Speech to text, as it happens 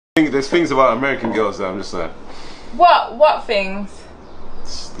There's things about American girls that I'm just like. What things?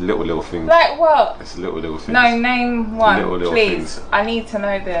 It's little things. Like what? It's little things. No, name one, little please. things. I need to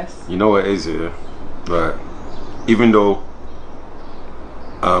know this. You know what it is, yeah? Like, even though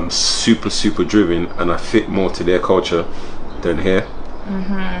I'm super driven and I fit more to their culture than here,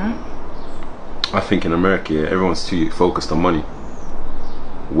 I think in America, yeah, everyone's too focused on money.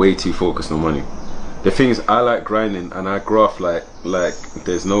 Way too focused on money. The thing is, I like grinding and I graft like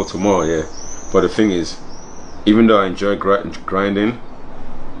there's no tomorrow, yeah. But the thing is, even though I enjoy grinding,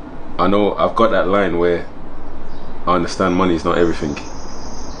 I know I've got that line where I understand money is not everything.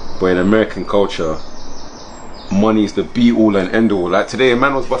 But in American culture, money is the be all and end all. Like today, a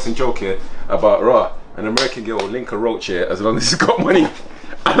man was busting joke here about an American girl will link a roach here as long as he's got money.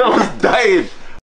 And I was dying.